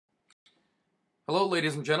Hello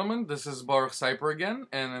ladies and gentlemen, this is Baruch Cyper again,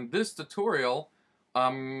 and in this tutorial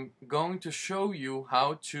I'm going to show you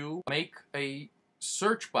how to make a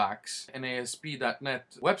search box in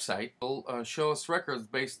ASP.NET website. It'll show us records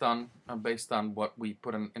based on what we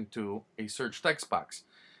put into a search text box.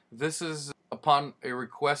 This is upon a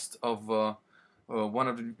request of one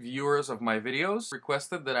of the viewers of my videos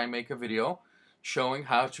requested that I make a video showing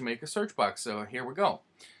how to make a search box. So here we go.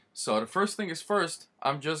 So the first thing is first,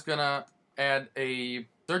 I'm just gonna add a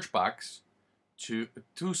search box to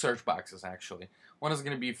two search boxes actually. One is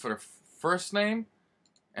going to be for the first name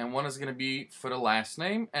and one is going to be for the last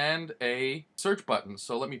name and a search button.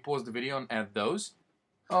 So let me pause the video and add those.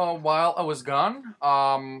 While I was gone,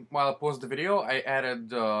 while I paused the video, I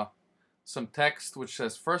added some text which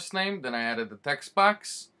says first name, then I added the text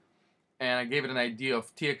box and I gave it an ID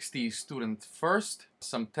of txt student first,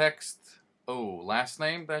 some text, last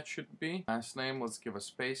name that should be, last name, let's give a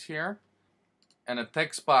space here, and a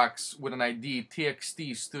text box with an ID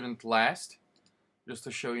txt student last, just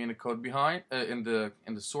to show you in the code behind, in the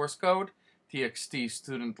source code, txt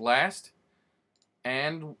student last,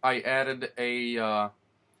 and I added a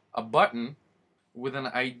button with an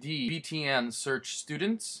ID btn search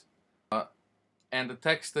students, and the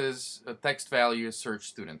text is text value is search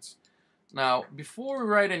students. Now, before we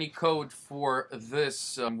write any code for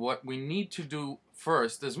this, what we need to do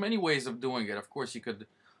first, there's many ways of doing it. Of course, you could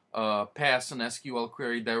pass an SQL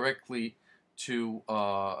query directly to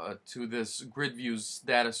this GridViews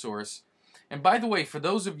data source. And by the way, for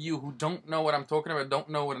those of you who don't know what I'm talking about, don't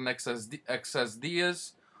know what an XSD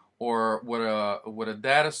is, or what a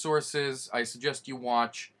data source is, I suggest you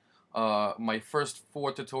watch my first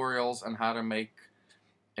 4 tutorials on how to make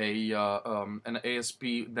an ASP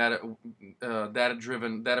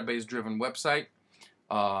database-driven website.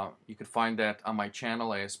 You could find that on my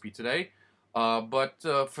channel, ASP Today. But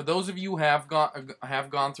for those of you who have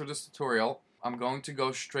gone through this tutorial, I'm going to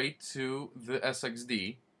go straight to the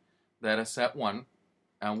SXD, dataset 1,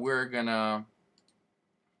 and we're gonna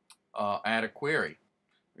add a query.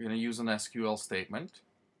 We're gonna use an SQL statement,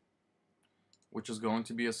 which is going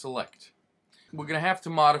to be a select. We're going to have to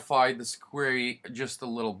modify this query just a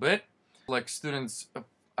little bit. Like student's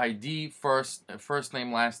ID, first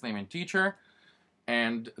name, last name, and teacher.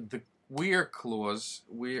 And the where clause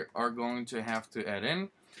we are going to have to add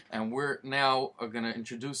in. And we're now going to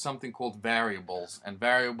introduce something called variables. And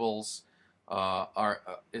variables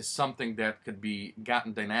is something that could be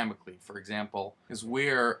gotten dynamically. For example, is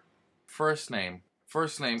where first name,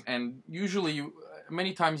 and usually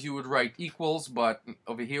many times you would write equals, but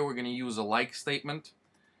over here we're going to use a like statement,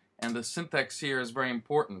 and the syntax here is very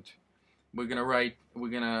important. We're going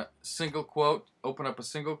to single quote, open up a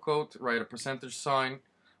single quote, write a percentage sign,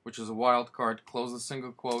 which is a wildcard, close the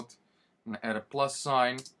single quote, and add a plus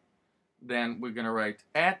sign. Then we're going to write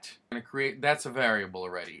at, we're going to create, that's a variable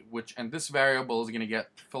already, and this variable is going to get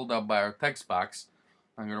filled up by our text box.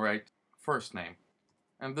 I'm going to write first name,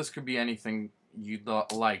 and this could be anything you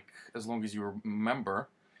like, as long as you remember.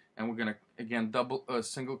 And we're gonna again double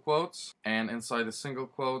single quotes, and inside the single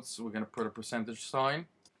quotes we're gonna put a percentage sign,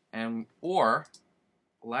 and or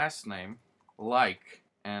last name like,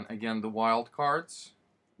 and again the wildcards,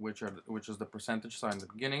 which is the percentage sign at the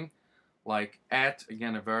beginning, like at,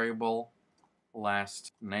 again a variable,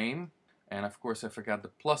 last name, and of course I forgot the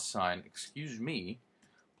plus sign, excuse me,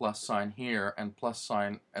 plus sign here and plus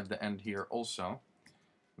sign at the end here also.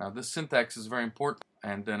 Now this syntax is very important,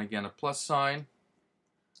 and then again a plus sign,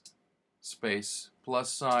 space,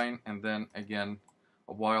 plus sign, and then again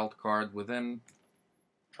a wildcard within,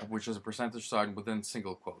 which is a percentage sign within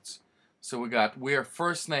single quotes. So we got where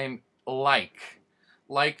first name like.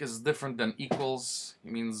 Like is different than equals.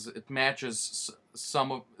 It means it matches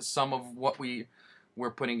some of what we're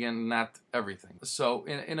putting in, not everything. So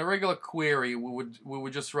in a regular query, we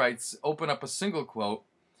would just write, open up a single quote,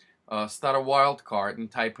 start a wildcard and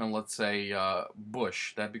type in, let's say,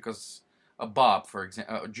 Bush. That because Bob, for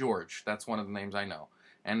example, George. That's one of the names I know.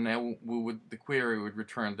 And then the query would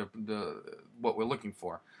return what we're looking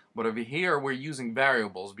for. But over here, we're using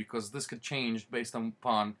variables because this could change based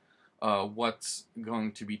upon what's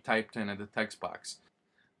going to be typed in the text box.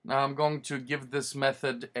 Now I'm going to give this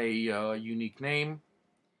method a unique name.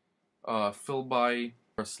 Fill by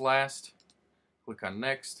first last. Click on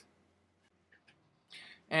next.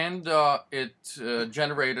 And it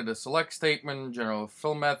generated a select statement, general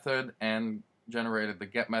fill method, and generated the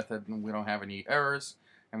get method, and we don't have any errors.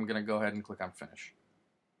 And we're going to go ahead and click on finish.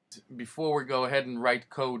 Before we go ahead and write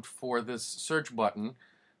code for this search button,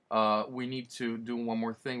 we need to do one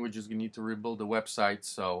more thing, which is we need to rebuild the website,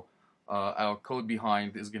 so our code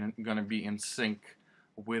behind is going to be in sync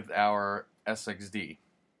with our SXD.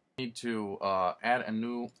 We need to add a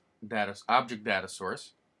new object data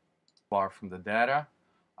source. Bar from the data,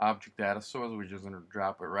 object data source, we're just going to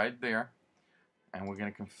drop it right there. And we're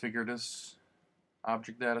going to configure this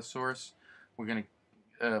object data source. We're going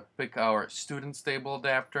to pick our student stable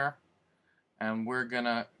adapter. And we're going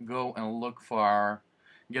to go and look for our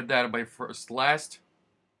get data by first last.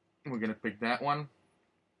 We're going to pick that one.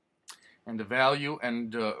 And the value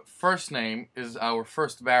and first name is our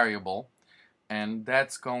first variable. And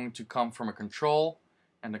that's going to come from a control.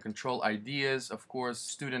 And the control ID is, of course,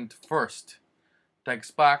 student first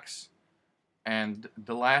text box. And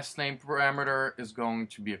the last name parameter is going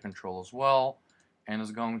to be a control as well. And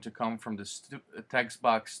is going to come from the text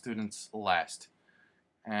box students last.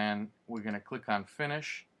 And we're going to click on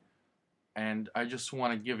finish. And I just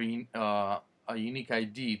want to give a unique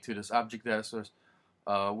ID to this object data source.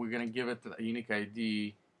 We're going to give it a unique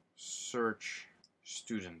ID search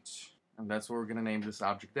student. And that's what we're going to name this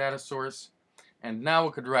object data source. And now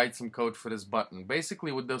we could write some code for this button.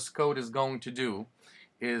 Basically what this code is going to do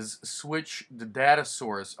is switch the data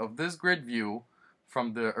source of this grid view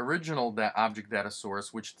from the original object data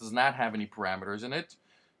source, which does not have any parameters in it,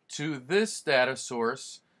 to this data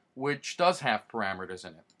source, which does have parameters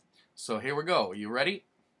in it. So here we go. You ready?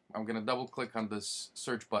 I'm going to double click on this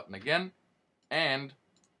search button again. And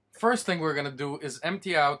first thing we're going to do is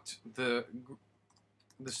empty out the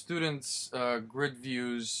student's grid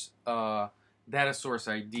view's data source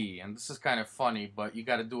ID. And this is kind of funny, but you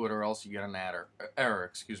got to do it or else you get an error.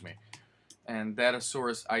 Excuse me. And data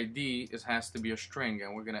source ID has to be a string,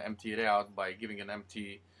 and we're going to empty it out by giving an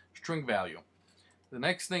empty string value. The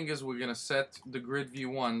next thing is we're going to set the grid view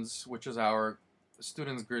ones, which is our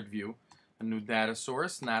student's grid view, a new data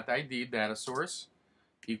source, not ID, data source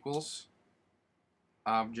equals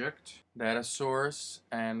object data source,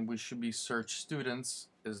 and we should be search students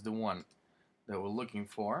is the one that we're looking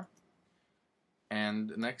for. And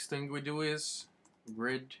the next thing we do is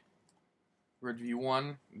grid view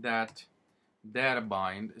one that data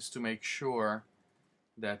bind is to make sure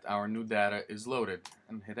that our new data is loaded,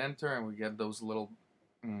 and hit enter, and we get those little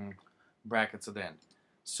brackets at the end.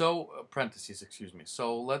 So parentheses, excuse me.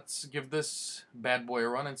 So let's give this bad boy a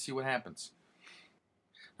run and see what happens.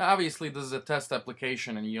 Now, obviously this is a test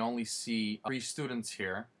application and you only see 3 students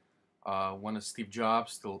here. One is Steve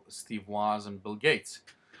Jobs, Steve Woz, and Bill Gates.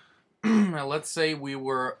 Now let's say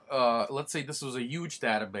let's say this was a huge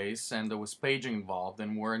database and there was paging involved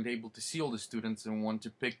and we weren't able to see all the students and want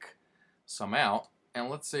to pick some out. And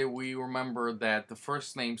let's say we remember that the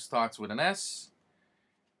first name starts with an S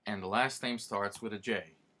and the last name starts with a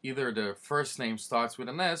J. Either the first name starts with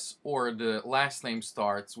an S or the last name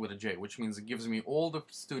starts with a J, which means it gives me all the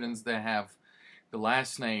students that have the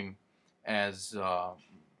last name as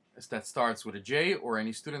that starts with a J, or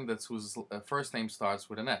any student whose first name starts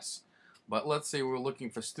with an S. But let's say we're looking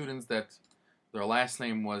for students that their last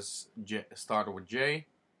name started with J,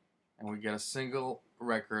 and we get a single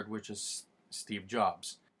record, which is Steve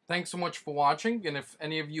Jobs. Thanks so much for watching, and if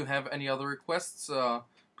any of you have any other requests,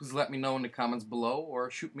 please let me know in the comments below or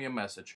shoot me a message.